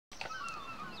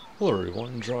Hello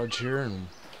everyone, George here, and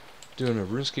doing a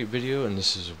RuneScape video, and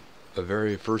this is a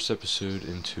very first episode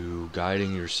into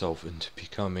guiding yourself into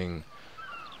becoming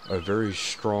a very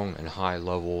strong and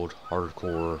high-leveled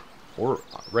hardcore or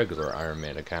regular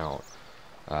Ironman account.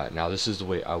 Now this is the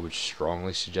way I would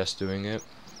strongly suggest doing it.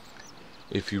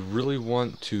 If you really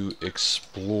want to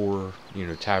explore,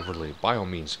 Taverley, by all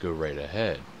means go right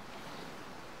ahead.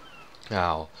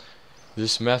 Now,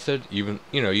 this method, even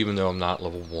though I'm not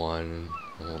level 1,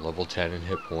 level 10 in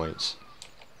hit points,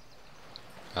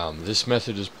 this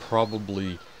method is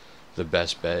probably the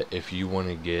best bet if you want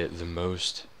to get the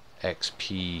most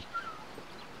XP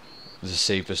the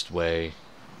safest way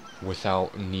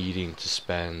without needing to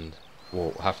spend,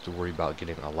 have to worry about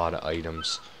getting a lot of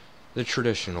items the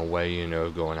traditional way,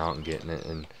 going out and getting it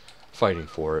and fighting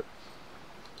for it.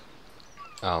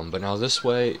 But now this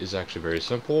way is actually very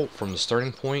simple. From the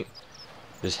starting point,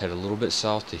 just head a little bit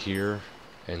south to here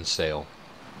and sail.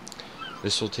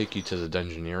 This will take you to the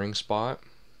dungeoneering spot,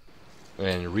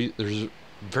 and there's a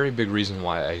very big reason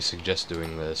why I suggest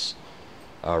doing this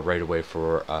right away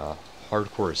for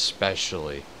hardcore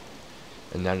especially,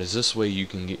 and that is this way you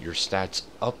can get your stats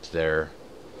up there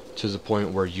to the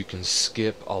point where you can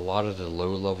skip a lot of the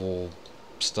low level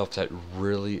stuff that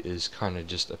really is kind of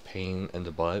just a pain in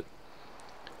the butt,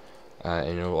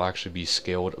 and it will actually be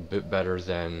scaled a bit better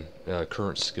than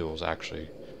current skills actually,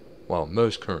 well,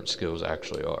 most current skills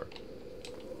actually are.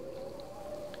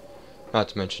 Not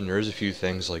to mention there is a few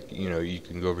things like, you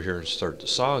can go over here and start the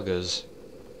sagas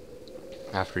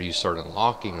after you start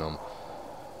unlocking them,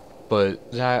 but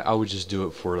that I would just do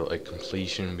it for like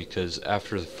completion, because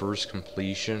after the first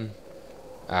completion,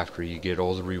 after you get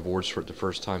all the rewards for it the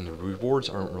first time, the rewards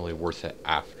aren't really worth it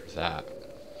after that.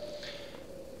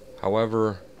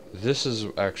 However, this is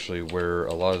actually where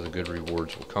a lot of the good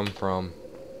rewards will come from,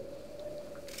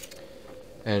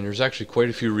 and there's actually quite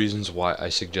a few reasons why I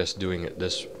suggest doing it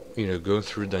this, go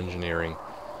through dungeoneering.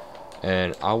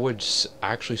 And I would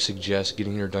actually suggest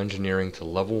getting your dungeoneering to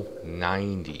level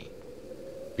 90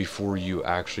 before you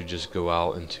actually just go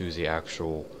out into the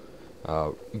actual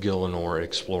Gillinor,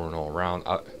 exploring all around.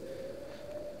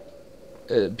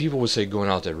 People would say going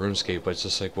out to RuneScape, but it's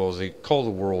just like, well, they call the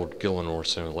world Gillinor,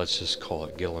 so let's just call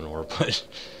it Gillinor. But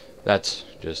that's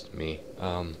just me.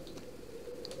 But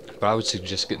I would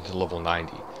suggest getting to level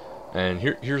 90. And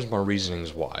here's my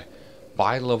reasonings why.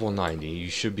 By level 90, you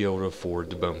should be able to afford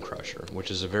the Bone Crusher,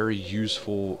 which is a very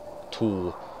useful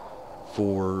tool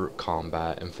for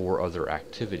combat and for other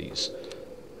activities.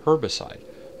 Herbicide,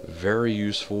 very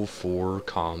useful for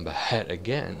combat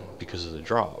again because of the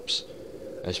drops,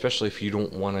 especially if you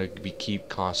don't want to keep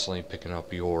constantly picking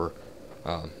up your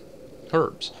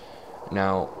herbs.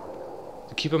 Now,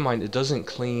 keep in mind, it doesn't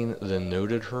clean the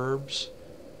noted herbs,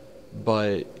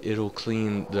 but it'll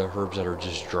clean the herbs that are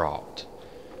just dropped.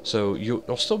 So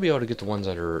you'll still be able to get the ones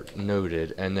that are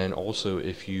noted, and then also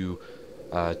if you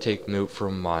take note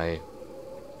from my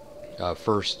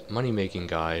first money-making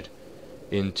guide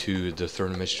into the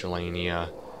Throne of Miscellanea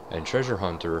and Treasure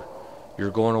Hunter, you're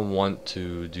going to want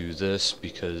to do this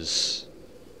because,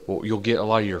 well, you'll get a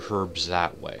lot of your herbs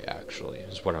that way, actually,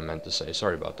 is what I meant to say.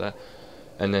 Sorry about that.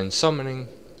 And then summoning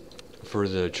for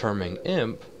the Charming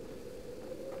Imp,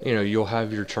 you'll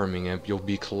have your Charming Imp, you'll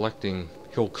be collecting.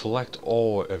 He'll collect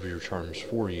all of your charms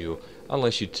for you,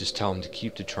 unless you just tell him to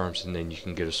keep the charms, and then you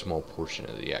can get a small portion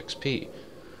of the XP,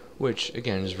 which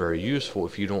again is very useful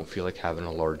if you don't feel like having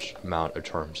a large amount of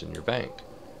charms in your bank.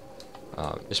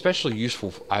 Especially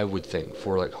useful, I would think,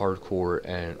 for like hardcore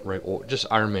and just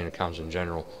Ironman accounts in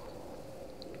general,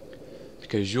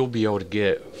 because you'll be able to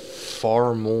get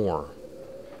far more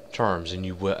charms than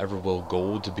you ever will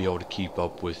gold to be able to keep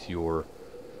up with your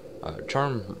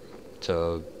charm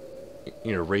to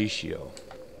ratio.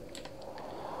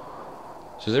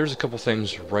 So there's a couple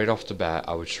things right off the bat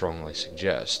I would strongly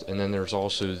suggest. And then there's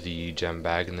also the gem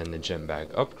bag and then the gem bag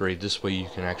upgrade. This way you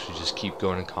can actually just keep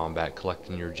going in combat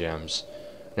collecting your gems.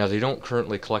 Now they don't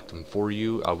currently collect them for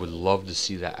you. I would love to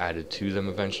see that added to them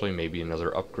eventually, maybe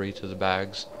another upgrade to the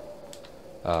bags.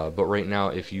 But right now,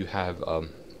 if you have what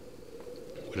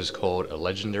is called a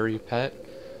legendary pet,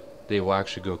 they will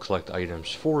actually go collect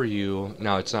items for you.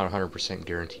 Now, it's not 100%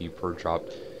 guaranteed per drop.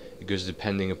 It goes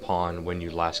depending upon when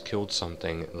you last killed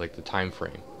something, like the time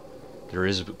frame. There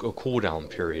is a cooldown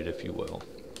period, if you will.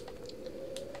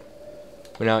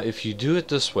 But now, if you do it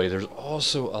this way, there's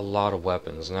also a lot of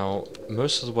weapons. Now,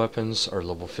 most of the weapons are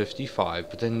level 55,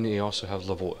 but then they also have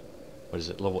level,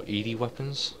 level 80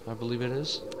 weapons, I believe it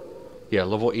is? Yeah,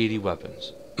 level 80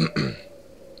 weapons.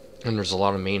 And there's a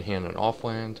lot of main hand and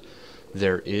offhand.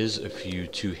 There is a few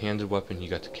two-handed weapons. You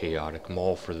got the Chaotic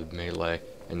Maul for the melee,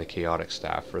 and the chaotic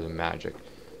staff for the magic.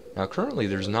 Now currently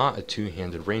there's not a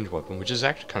two-handed range weapon, which is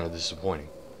actually kind of disappointing.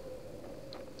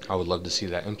 I would love to see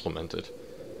that implemented.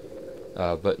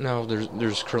 But no,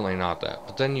 there's currently not that.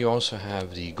 But then you also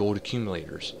have the gold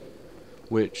accumulators,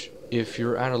 which if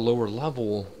you're at a lower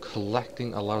level,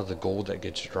 collecting a lot of the gold that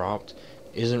gets dropped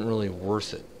isn't really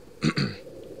worth it.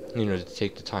 You know, to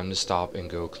take the time to stop and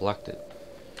go collect it.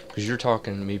 Because you're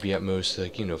talking maybe at most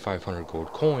like, you know, 500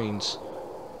 gold coins,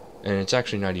 and it's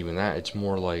actually not even that, it's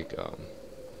more like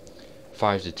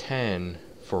 5 to 10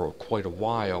 for quite a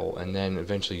while, and then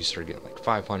eventually you start getting like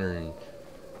 500 and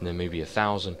then maybe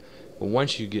 1,000. But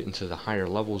once you get into the higher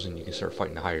levels and you can start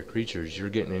fighting the higher creatures, you're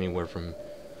getting anywhere from,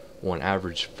 on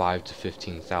average, 5 to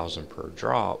 15,000 per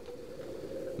drop.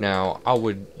 Now, I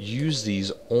would use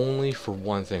these only for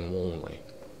one thing only.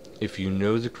 If you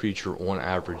know the creature on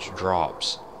average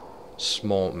drops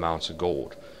small amounts of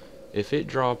gold. If it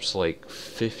drops like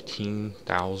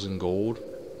 15,000 gold,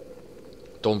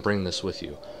 don't bring this with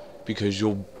you, because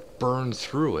you'll burn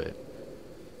through it.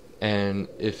 And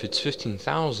if it's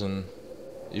 15,000,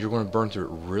 you're going to burn through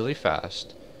it really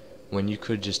fast, when you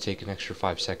could just take an extra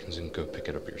 5 seconds and go pick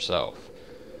it up yourself.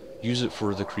 Use it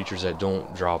for the creatures that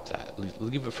don't drop that.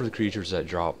 Leave it for the creatures that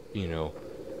drop, you know,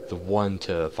 the 1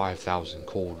 to 5,000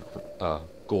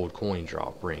 gold coin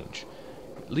drop range.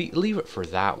 Leave it for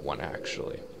that one,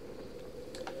 actually.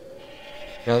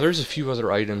 Now, there's a few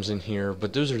other items in here,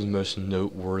 but those are the most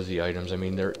noteworthy items. I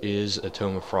mean, there is a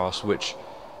Tome of Frost, which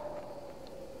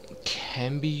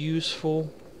can be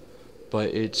useful,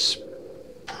 but it's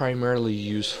primarily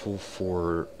useful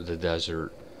for the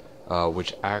desert,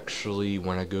 which actually,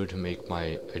 when I go to make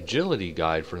my agility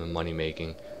guide for the money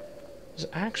making, is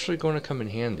actually going to come in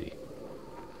handy.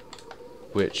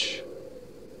 Which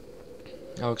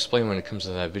I'll explain when it comes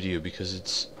to that video,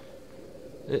 because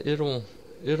it'll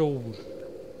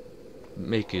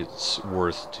make its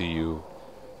worth to you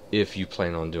if you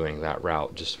plan on doing that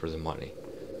route just for the money.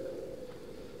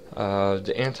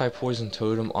 The anti-poison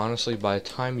totem, honestly, by the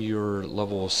time you're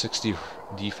level 60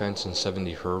 defense and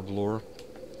 70 herb lore,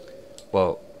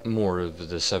 well, more of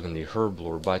the 70 herb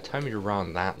lore, by the time you're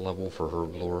around that level for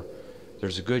herb lore,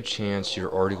 there's a good chance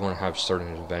you're already going to have started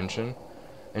an invention,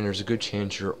 and there's a good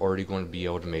chance you're already going to be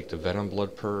able to make the Venom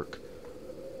Blood perk,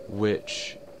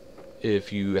 which,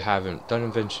 if you haven't done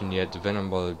invention yet, the Venom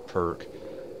Blood perk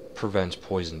prevents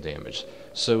poison damage.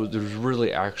 So there's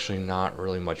really actually not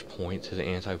really much point to the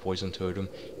anti-poison totem,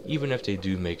 even if they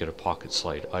do make it a pocket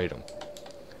slot item.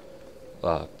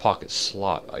 Pocket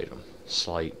slot item.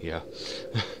 Slight, yeah.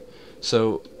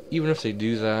 So even if they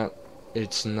do that,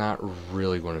 it's not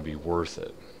really going to be worth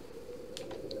it.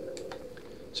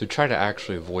 So try to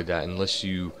actually avoid that unless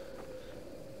you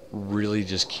really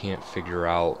just can't figure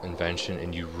out invention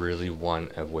and you really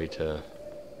want a way to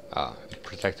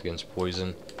protect against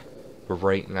poison. But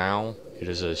right now, it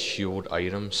is a shield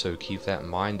item, so keep that in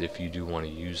mind if you do want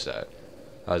to use that.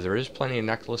 There is plenty of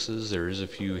necklaces, there is a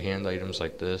few hand items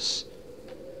like this.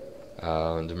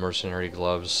 The mercenary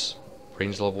gloves,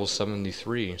 range level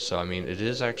 73, so I mean, it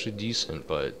is actually decent,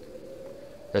 but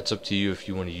that's up to you if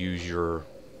you want to use your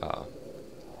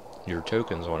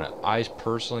tokens on it. I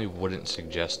personally wouldn't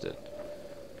suggest it.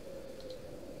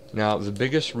 Now, the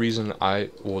biggest reason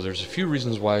well, there's a few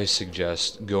reasons why I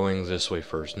suggest going this way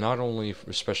first. Not only,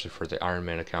 especially for the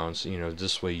Ironman accounts, you know,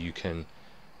 this way you can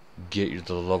get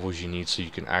the levels you need so you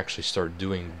can actually start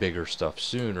doing bigger stuff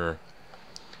sooner.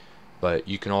 But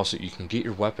you can get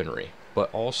your weaponry.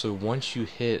 But also, once you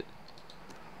hit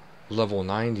level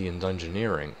 90 in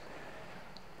dungeoneering,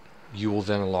 you will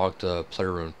then unlock the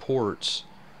player-owned ports,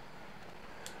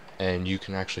 and you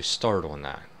can actually start on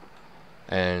that.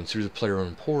 And through the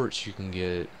player-owned ports, you can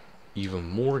get even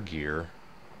more gear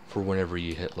for whenever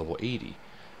you hit level 80.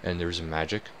 And there's a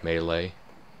magic, melee,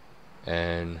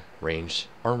 and ranged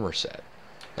armor set.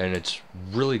 And it's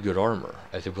really good armor.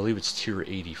 I believe it's tier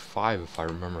 85 if I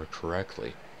remember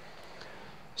correctly.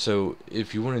 So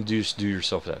if you want to do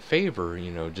yourself that favor,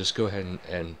 you know, just go ahead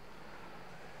and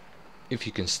if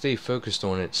you can stay focused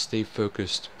on it, stay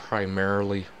focused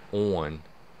primarily on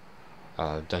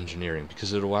dungeoneering,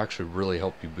 because it'll actually really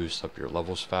help you boost up your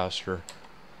levels faster.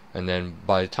 And then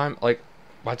by the time I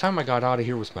got out of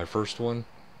here with my first one,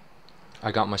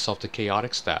 I got myself the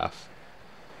chaotic staff,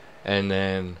 and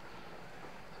then,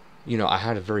 you know, I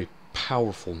had a very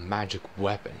powerful magic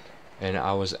weapon, and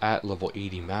I was at level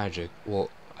 80 magic.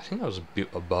 Well, I think I was a bit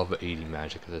above 80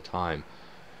 magic at the time,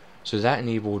 so that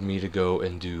enabled me to go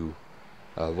and do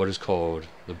what is called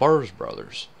the Bars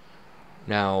Brothers.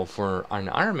 Now, for an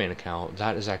Ironman account,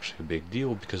 that is actually a big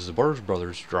deal, because the Bars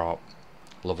Brothers drop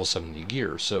level 70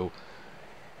 gear. So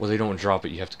well, they don't drop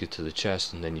it. You have to get to the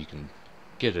chest, and then you can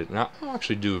get it. And I'll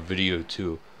actually do a video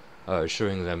too,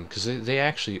 showing them, because they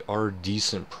actually are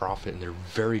decent profit, and they're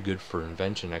very good for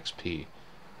invention XP,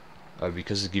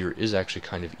 because the gear is actually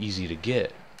kind of easy to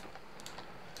get.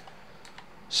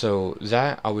 So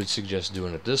that I would suggest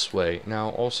doing it this way. Now,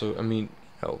 also, I mean,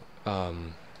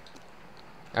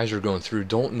 as you're going through,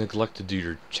 don't neglect to do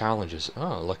your challenges.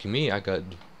 Oh, lucky me, I got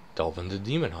delve into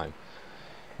Demonheim.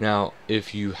 Now,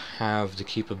 if you have the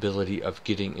capability of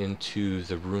getting into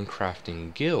the rune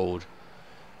crafting guild,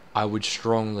 I would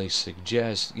strongly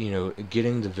suggest,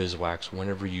 getting the Viswax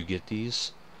whenever you get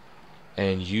these,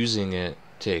 and using it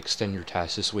to extend your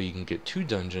tasks. This way you can get 2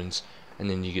 dungeons, and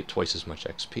then you get twice as much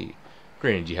XP.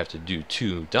 Granted, you have to do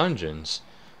 2 dungeons,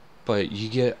 but you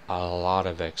get a lot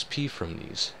of XP from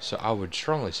these. So I would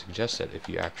strongly suggest that if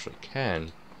you actually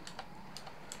can.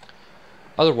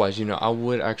 Otherwise, I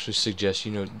would actually suggest,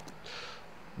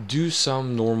 do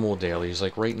some normal dailies.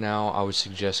 Like right now, I would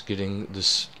suggest getting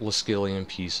this Liskillian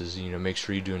pieces. Make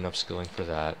sure you do enough skilling for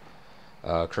that.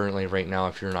 Currently, right now,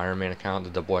 if you're an Ironman account, the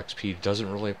double XP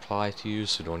doesn't really apply to you,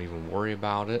 so don't even worry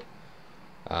about it.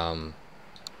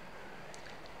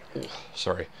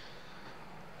 Sorry.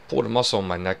 Pulled a muscle on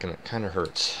my neck and it kind of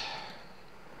hurts.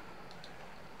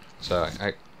 So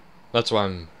that's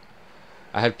why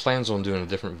I had plans on doing a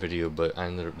different video, but I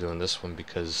ended up doing this one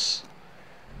because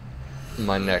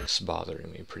my neck's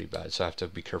bothering me pretty bad, so I have to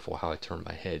be careful how I turn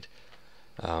my head.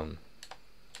 But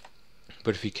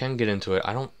if you can get into it,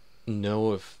 I don't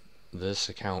know if this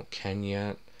account can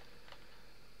yet,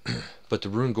 but the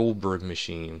Rune Goldberg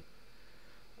machine,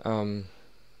 don't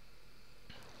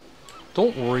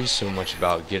worry so much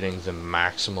about getting the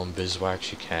maximum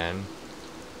Viswax you can,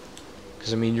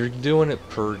 because I mean, you're doing it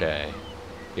per day.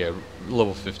 Yeah,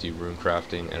 level 50 rune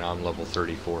crafting, and I'm level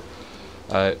 34.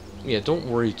 Yeah, don't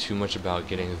worry too much about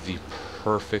getting the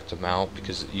perfect amount,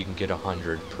 because you can get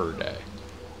 100 per day.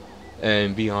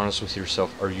 And be honest with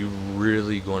yourself, are you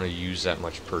really going to use that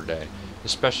much per day?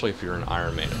 Especially if you're an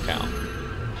Ironman account.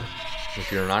 If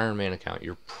you're an Ironman account,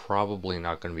 you're probably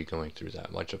not going to be going through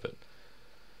that much of it.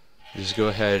 Just go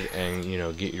ahead and,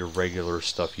 get your regular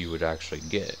stuff you would actually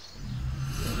get.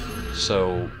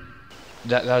 So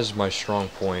that is my strong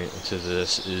point to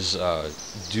this, is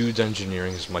do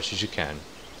dungeoneering as much as you can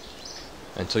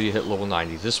until you hit level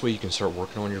 90. This way you can start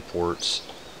working on your ports.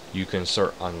 You can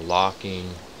start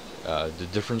unlocking the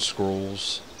different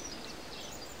scrolls,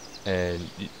 and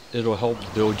it'll help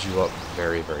build you up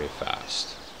very, very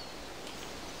fast.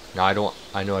 Now I know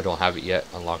I don't have it yet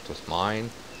unlocked with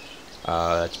mine.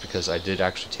 That's because I did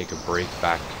actually take a break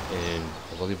back in,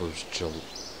 I believe it was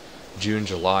June,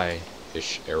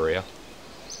 July-ish area.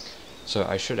 So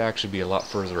I should actually be a lot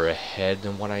further ahead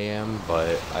than what I am,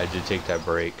 but I did take that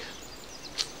break,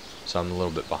 so I'm a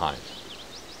little bit behind.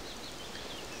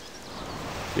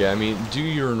 Yeah, I mean, do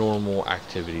your normal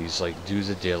activities, like do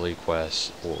the daily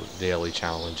quests or daily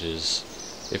challenges,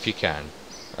 if you can.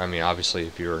 I mean, obviously,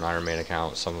 if you're an Ironman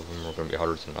account, some of them are going to be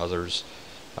harder than others.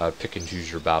 Pick and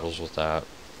choose your battles with that.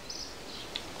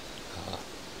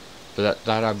 But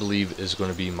that I believe is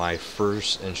going to be my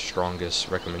first and strongest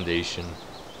recommendation,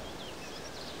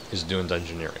 is doing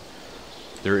dungeoneering.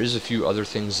 There is a few other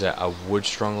things that I would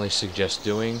strongly suggest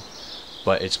doing,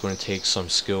 but it's going to take some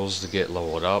skills to get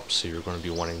leveled up, so you're going to be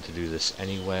wanting to do this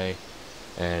anyway.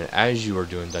 And as you are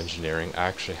doing dungeoneering, I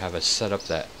actually have a setup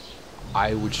that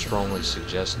I would strongly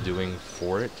suggest doing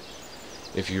for it.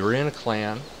 If you're in a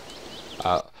clan,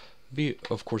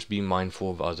 of course, be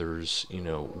mindful of others,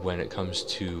 when it comes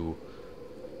to,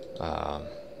 how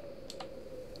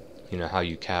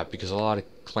you cap, because a lot of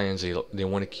clans, they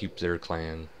want to keep their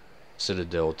clan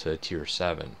citadel to tier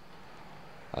 7.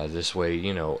 This way,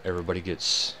 everybody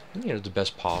gets, the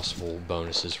best possible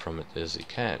bonuses from it as they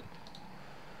can.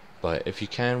 But if you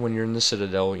can, when you're in the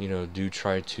citadel, do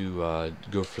try to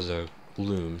go for the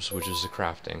looms, which is the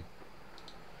crafting,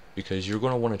 because you're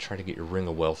going to want to try to get your ring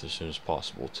of wealth as soon as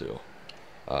possible too.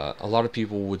 A lot of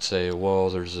people would say, well,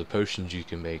 there's the potions you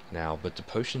can make now, but the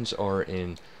potions are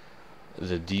in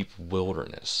the deep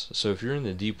wilderness. So if you're in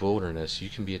the deep wilderness, you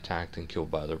can be attacked and killed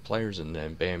by other players, and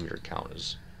then bam, your account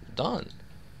is done.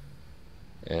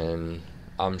 And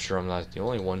I'm sure I'm not the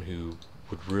only one who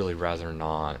would really rather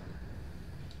not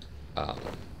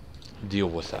deal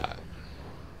with that.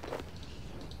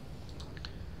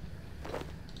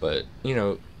 But,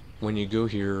 when you go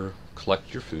here,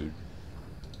 collect your food.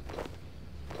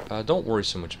 Don't worry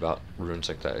so much about runes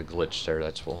like that. It glitched there.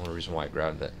 That's the only reason why I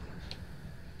grabbed it.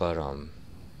 But,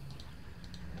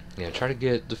 yeah, try to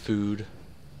get the food.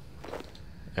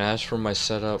 And as for my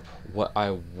setup, what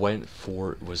I went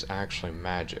for was actually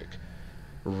magic.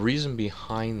 Reason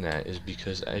behind that is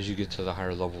because as you get to the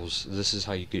higher levels, this is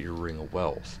how you get your Ring of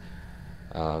Wealth.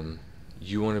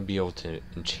 You want to be able to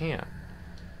enchant,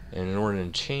 and in order to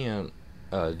enchant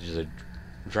the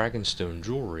Dragonstone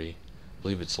jewelry, I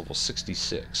believe it's level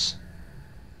 66,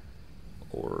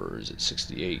 or is it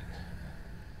 68?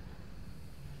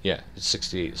 Yeah, it's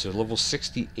 68. So level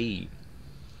 68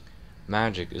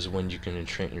 magic is when you can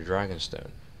enchant your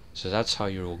Dragonstone. So that's how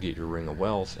you will get your Ring of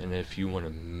Wealth. And if you want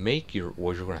to make your,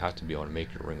 well, you're going to have to be able to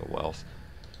make your Ring of Wealth.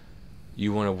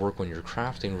 You want to work on your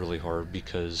crafting really hard,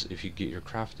 because if you get your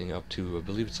crafting up to, I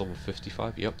believe it's level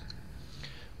 55, yep.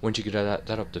 Once you get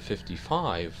that up to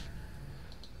 55,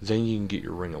 then you can get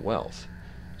your Ring of Wealth.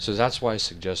 So that's why I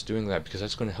suggest doing that, because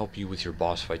that's going to help you with your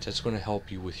boss fights. That's going to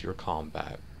help you with your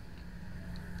combat.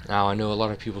 Now, I know a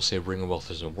lot of people say Ring of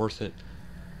Wealth isn't worth it,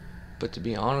 but to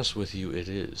be honest with you, it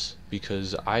is,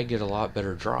 because I get a lot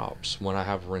better drops when I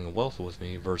have a Ring of Wealth with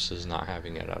me versus not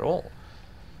having it at all.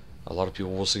 A lot of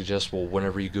people will suggest, well,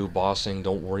 whenever you go bossing,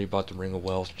 don't worry about the Ring of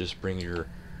Wealth, just bring your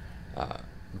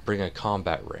bring a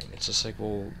combat ring. It's just like,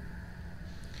 well,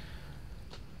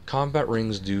 combat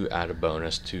rings do add a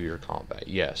bonus to your combat.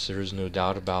 Yes, there is no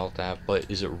doubt about that, but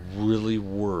is it really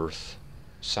worth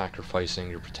sacrificing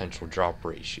your potential drop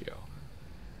ratio?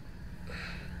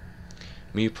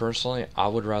 Me personally, I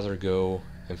would rather go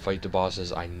and fight the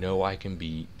bosses I know I can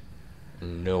beat,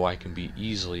 and know I can beat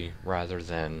easily, rather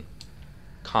than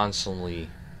constantly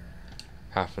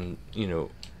having,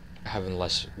 having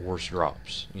worse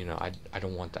drops. I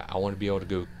don't want that. I want to be able to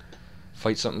go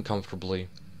fight something comfortably,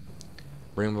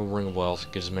 bring a Ring of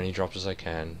Wealth, get as many drops as I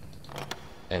can,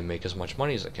 and make as much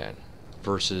money as I can.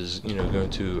 Versus, going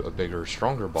to a bigger,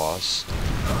 stronger boss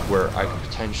where I could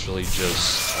potentially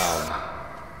just,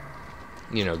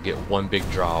 get one big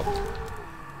drop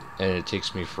and it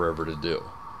takes me forever to do.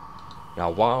 Now,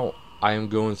 while I am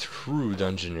going through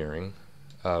dungeoneering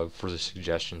for the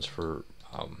suggestions for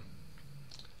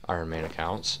Ironman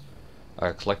accounts,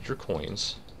 collect your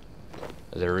coins.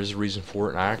 There is a reason for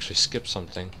it, and I actually skipped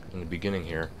something in the beginning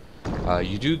here.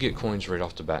 You do get coins right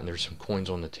off the bat, and there's some coins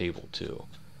on the table too.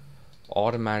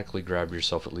 Automatically grab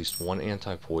yourself at least one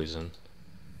anti-poison,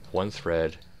 one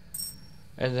thread,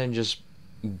 and then just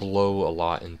blow a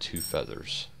lot in 2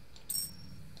 feathers.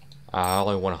 I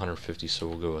only want 150, so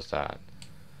we'll go with that.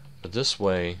 But this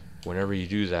way, whenever you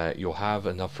do that, you'll have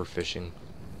enough for fishing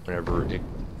whenever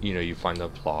you find the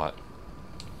plot.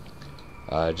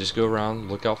 Just go around,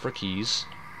 look out for keys.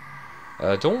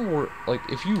 Don't worry, like,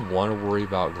 if you want to worry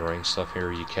about growing stuff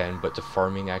here, you can, but the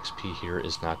farming XP here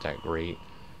is not that great.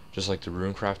 Just like the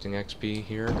rune crafting XP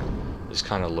here is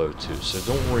kind of low too, so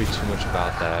don't worry too much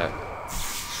about that.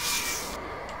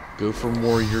 Go for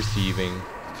more your thieving,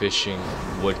 fishing,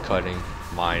 wood cutting,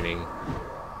 mining,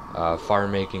 fire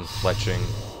making, fletching.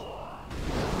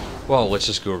 Well, let's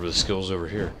just go over the skills over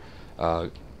here.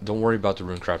 Don't worry about the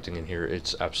rune crafting in here,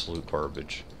 it's absolute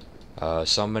garbage.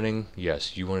 Summoning,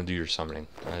 yes, you want to do your summoning.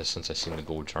 Since I seen the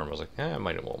gold charm, I was like, I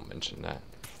might as well mention that.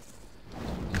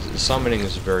 The summoning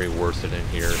is very worth it in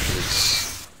here.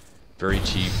 It's very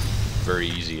cheap, very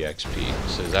easy XP,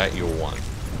 so that you'll want.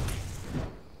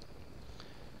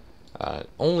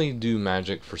 Only do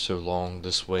magic for so long,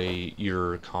 this way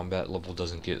your combat level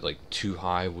doesn't get like too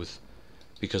high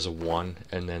because of one,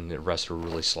 and then the rest are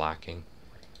really slacking.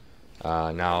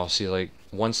 Now see, like,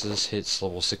 once this hits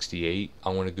level 68, I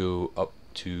want to go up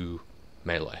to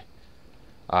melee.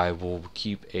 I will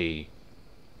keep a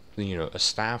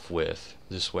staff with,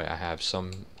 this way I have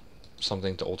something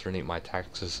to alternate my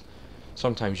tactics.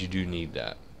 Sometimes you do need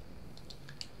that.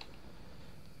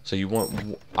 So you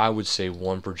want, I would say,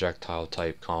 one projectile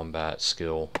type combat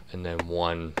skill, and then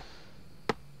one,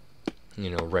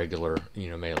 regular,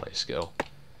 melee skill.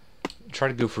 Try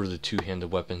to go for the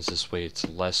two-handed weapons, this way it's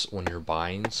less on your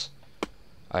binds.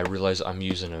 I realize I'm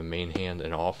using a main hand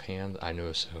and off hand, I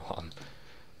know, so I'm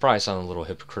probably sound a little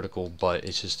hypocritical, but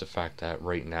it's just the fact that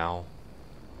right now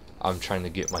I'm trying to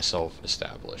get myself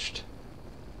established.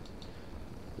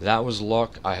 That was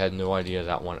luck. I had no idea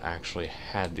that one actually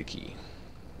had the key.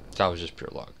 That was just pure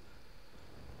luck.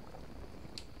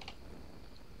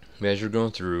 As you're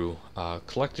going through,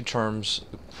 collect the charms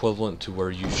equivalent to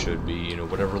where you should be,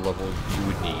 whatever level you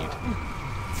would need.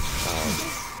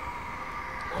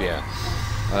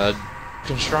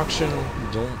 Construction,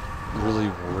 don't really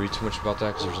worry too much about that,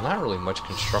 because there's not really much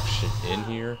construction in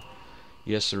here.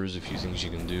 Yes, there is a few things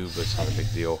you can do, but it's not a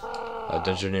big deal.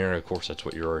 Dungeoneering, of course, that's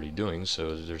what you're already doing,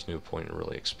 so there's no point in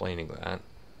really explaining that.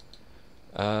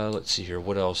 Let's see here,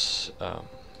 what else?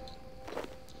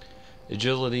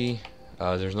 Agility,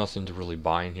 there's nothing to really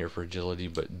buy in here for agility,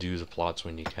 but do the plots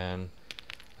when you can.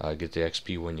 Get the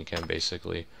XP when you can,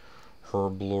 basically.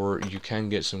 Herb lore, you can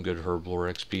get some good herb lore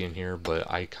XP in here,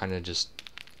 but I kind of just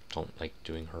don't like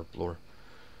doing herb lore.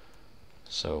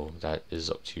 So that is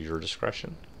up to your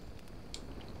discretion.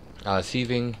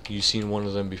 Thieving, you've seen one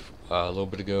of them a little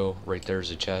bit ago. Right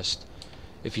there's a chest.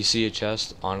 If you see a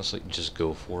chest, honestly, just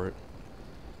go for it.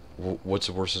 What's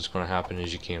the worst that's going to happen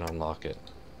is you can't unlock it.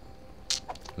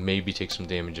 Maybe take some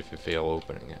damage if you fail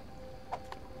opening it.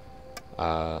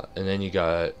 And then you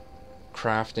got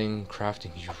crafting.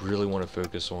 Crafting you really want to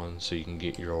focus on so you can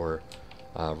get your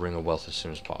Ring of Wealth as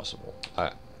soon as possible.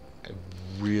 I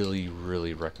really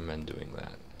recommend doing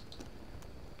that.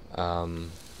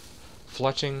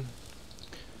 Fletching,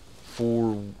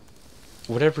 for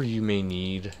whatever you may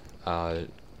need,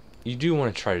 you do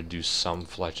want to try to do some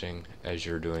fletching as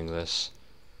you're doing this.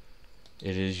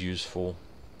 It is useful,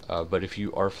 but if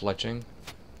you are fletching,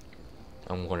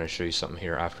 I'm going to show you something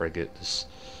here after I get this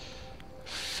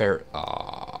ferret.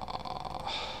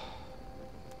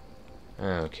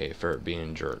 Okay, ferret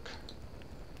being a jerk.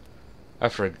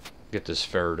 After I get this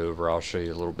ferret over, I'll show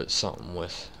you a little bit something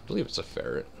with, I believe it's a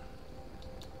ferret.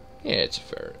 Yeah, it's a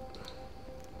ferret.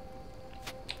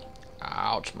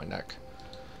 Ouch, my neck.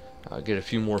 I'll get a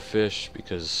few more fish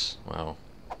because, well,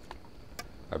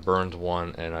 I burned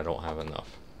one and I don't have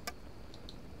enough.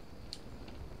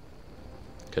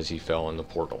 Because he fell in the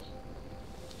portal.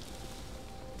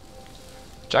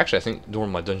 Which actually, I think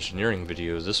during my dungeoneering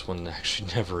video, this one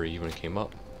actually never even came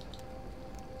up.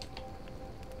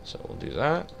 So we'll do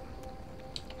that.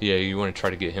 Yeah, you want to try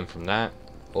to get him from that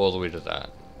all the way to that.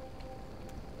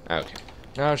 Okay.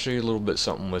 Now I'll show you a little bit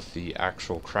something with the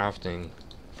actual crafting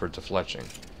for the fletching.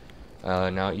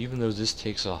 Now, even though this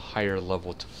takes a higher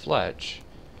level to fletch,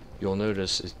 you'll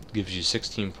notice it gives you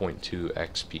 16.2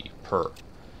 XP per.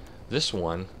 This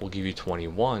one will give you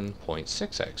 21.6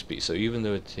 XP. So even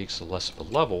though it takes less of a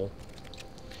level,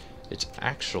 it's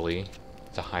actually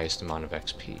the highest amount of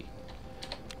XP.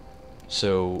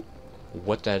 So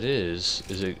what that is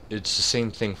it's the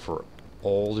same thing for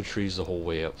all the trees the whole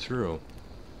way up through.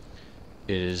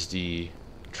 It is the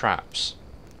traps.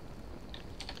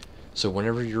 So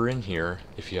whenever you're in here,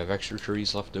 if you have extra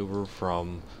trees left over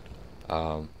from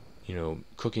you know,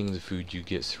 cooking the food you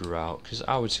get throughout, because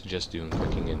I would suggest doing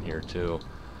cooking in here too,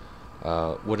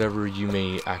 whatever you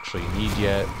may actually need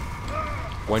yet,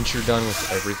 once you're done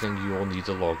with everything you will need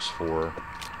the logs for,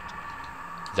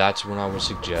 that's when I would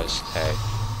suggest, hey,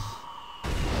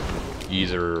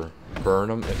 either burn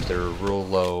them if they're real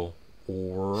low,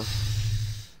 or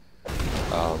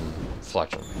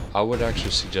fletch them. I would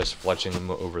actually suggest fletching them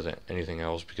over anything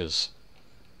else, because,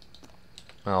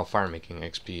 well, fire making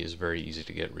XP is very easy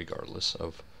to get regardless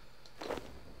of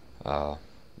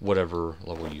whatever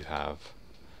level you have.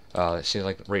 See,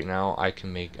 like right now I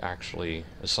can make actually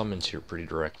a summons here pretty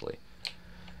directly.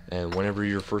 And whenever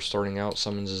you're first starting out,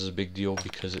 summons is a big deal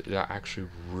because it's actually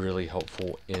really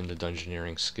helpful in the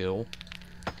dungeoneering skill.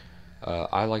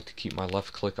 I like to keep my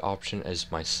left click option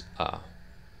as my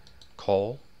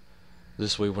call.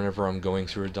 This way, whenever I'm going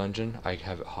through a dungeon, I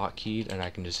have it hotkeyed and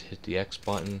I can just hit the X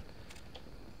button.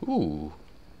 Ooh.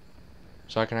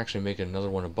 So I can actually make another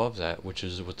one above that, which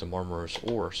is with the Marmora's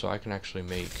ore. So I can actually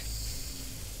make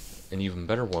an even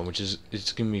better one, which is,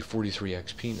 it's giving me 43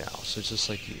 XP now. So it's just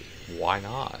like, why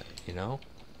not, you know?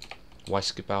 Why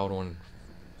skip out on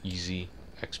easy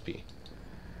XP?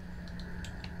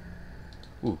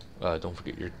 Ooh, don't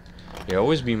forget your, yeah,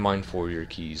 always be mindful of your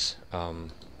keys.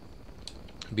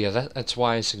 But yeah, that's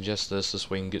why I suggest this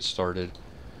way you can get started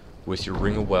with your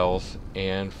Ring of Wealth,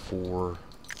 and for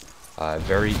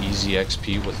very easy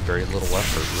XP with very little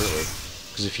effort, really.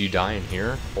 Because if you die in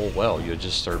here, oh well, you'll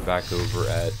just start back over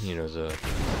at, you know, the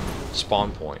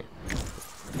spawn point.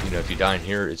 You know, if you die in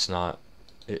here, it's not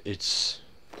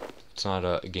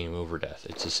a game over death,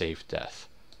 it's a safe death.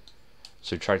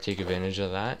 So try to take advantage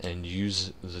of that and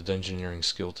use the dungeoneering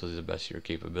skill to the best of your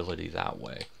capability that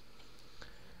way.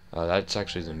 That's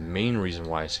actually the main reason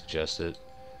why I suggest it.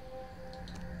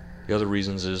 The other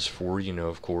reasons is for, you know,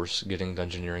 of course, getting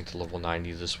dungeoneering to level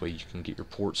 90. This way you can get your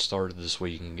port started. This way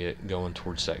you can get going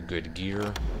towards that good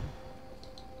gear.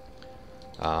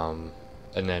 And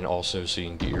then also so you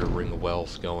can get your Ring of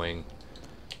Wealth going.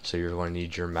 So you're going to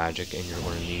need your magic and you're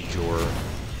going to need your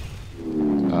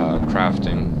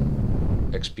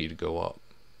crafting XP to go up.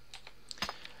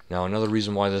 Now, another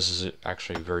reason why this is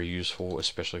actually very useful,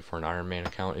 especially for an Ironman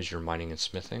account, is your mining and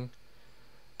smithing.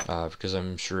 Because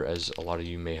I'm sure, as a lot of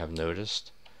you may have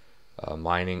noticed,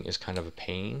 mining is kind of a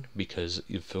pain because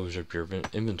it fills up your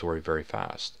inventory very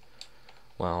fast.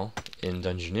 Well, in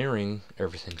dungeoneering,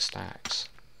 everything stacks,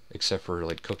 except for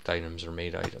like cooked items or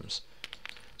made items.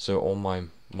 So all my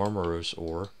Marmaros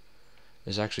ore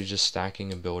is actually just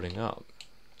stacking and building up.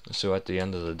 So at the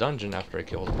end of the dungeon, after I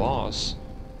kill the boss,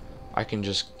 I can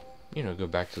just, you know, go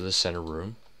back to the center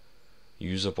room,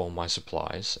 use up all my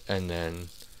supplies, and then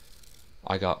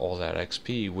I got all that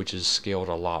XP, which is scaled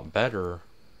a lot better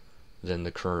than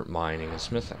the current mining and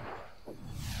smithing.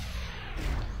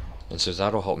 And so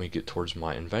that'll help me get towards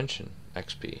my invention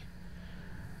XP.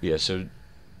 Yeah, so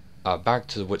back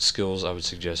to what skills I would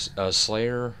suggest.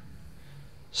 Slayer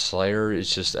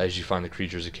is just as you find the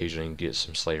creatures occasionally and get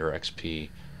some Slayer XP.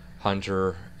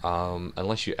 Hunter,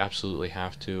 unless you absolutely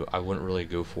have to, I wouldn't really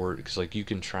go for it, because like you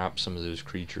can trap some of those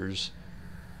creatures,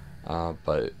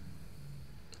 but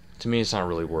to me it's not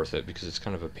really worth it, because it's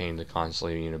kind of a pain to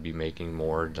constantly, you know, be making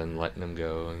more than letting them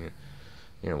go, and,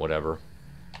 you know, whatever.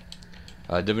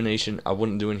 Divination I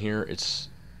wouldn't do in here. It's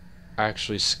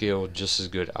actually scaled just as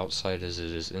good outside as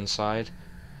it is inside,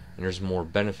 and there's more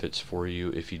benefits for you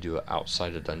if you do it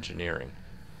outside of dungeoneering.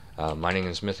 Mining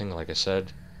and smithing, like I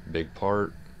said, big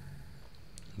part.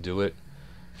 Do it.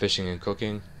 Fishing and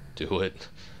cooking, do it.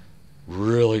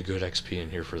 Really good XP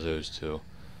in here for those two.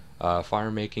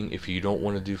 Fire making, if you don't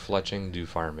want to do fletching, do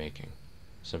fire making.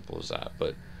 Simple as that.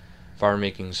 But fire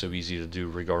making is so easy to do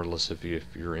regardless if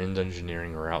you're in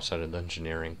dungeoneering or outside of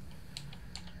dungeoneering.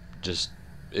 Just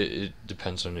it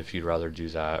depends on if you'd rather do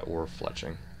that or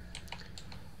fletching.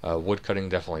 Wood cutting,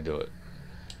 definitely do it.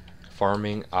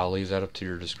 Farming, I'll leave that up to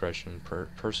your discretion.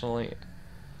 Personally,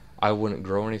 I wouldn't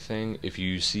grow anything. If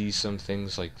you see some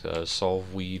things like the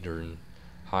solve weed or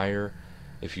higher,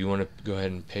 if you want to go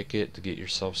ahead and pick it to get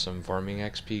yourself some farming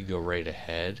XP, go right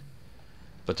ahead.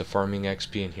 But the farming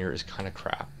XP in here is kind of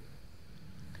crap,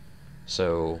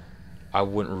 so I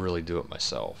wouldn't really do it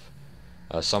myself.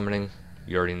 Summoning,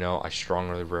 you already know, I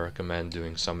strongly recommend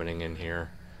doing summoning in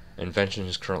here. Invention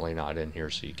is currently not in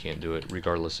here, so you can't do it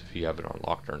regardless if you have it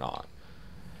unlocked or not.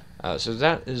 So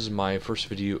that is my first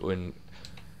video in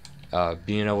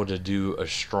being able to do a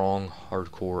strong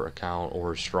hardcore account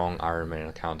or a strong Ironman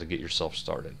account to get yourself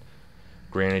started.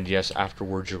 Granted, yes,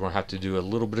 afterwards you're going to have to do a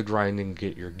little bit of grinding,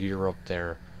 get your gear up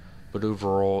there, but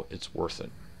overall it's worth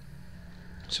it.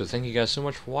 So thank you guys so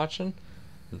much for watching.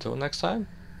 Until next time,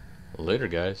 later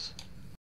guys.